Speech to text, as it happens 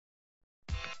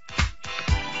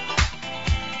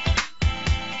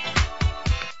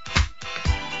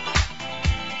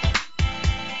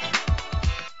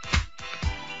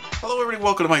everybody,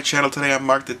 welcome to my channel. Today I'm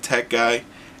MarkTheTechGuy,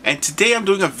 and today I'm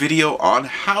doing a video on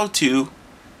how to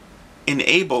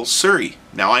enable Siri.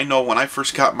 Now I know when I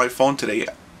first got my phone today,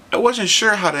 I wasn't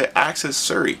sure how to access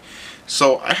Siri,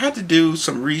 so I had to do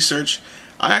some research.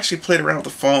 I actually played around with the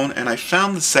phone and I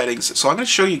found the settings, so I'm going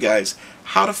to show you guys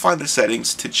how to find the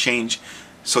settings to change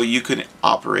so you can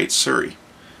operate Siri.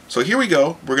 So here we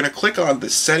go. We're going to click on the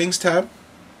settings tab,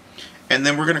 and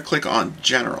then we're going to click on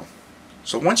general.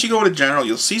 So once you go to general,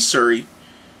 you'll see Siri.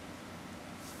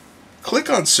 Click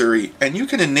on Siri and you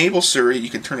can enable Siri. You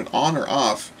can turn it on or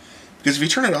off, because if you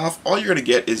turn it off, all you're going to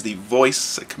get is the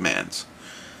voice commands.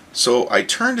 So I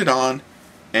turned it on,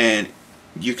 and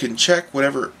you can check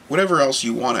whatever else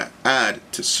you want to add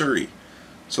to Siri.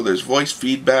 So there's voice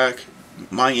feedback,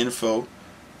 my info,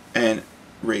 and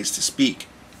raise to speak.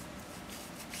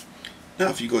 Now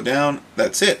if you go down,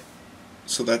 that's it.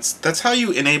 So that's how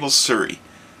you enable Siri.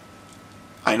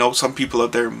 I know some people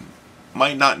out there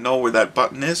might not know where that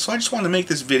button is, so I just want to make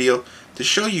this video to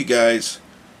show you guys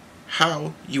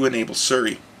how you enable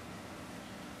Siri.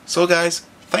 So guys,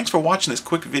 thanks for watching this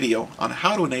quick video on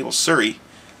how to enable Siri.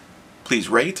 Please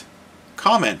rate,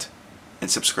 comment,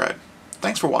 and subscribe.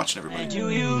 Thanks for watching, everybody.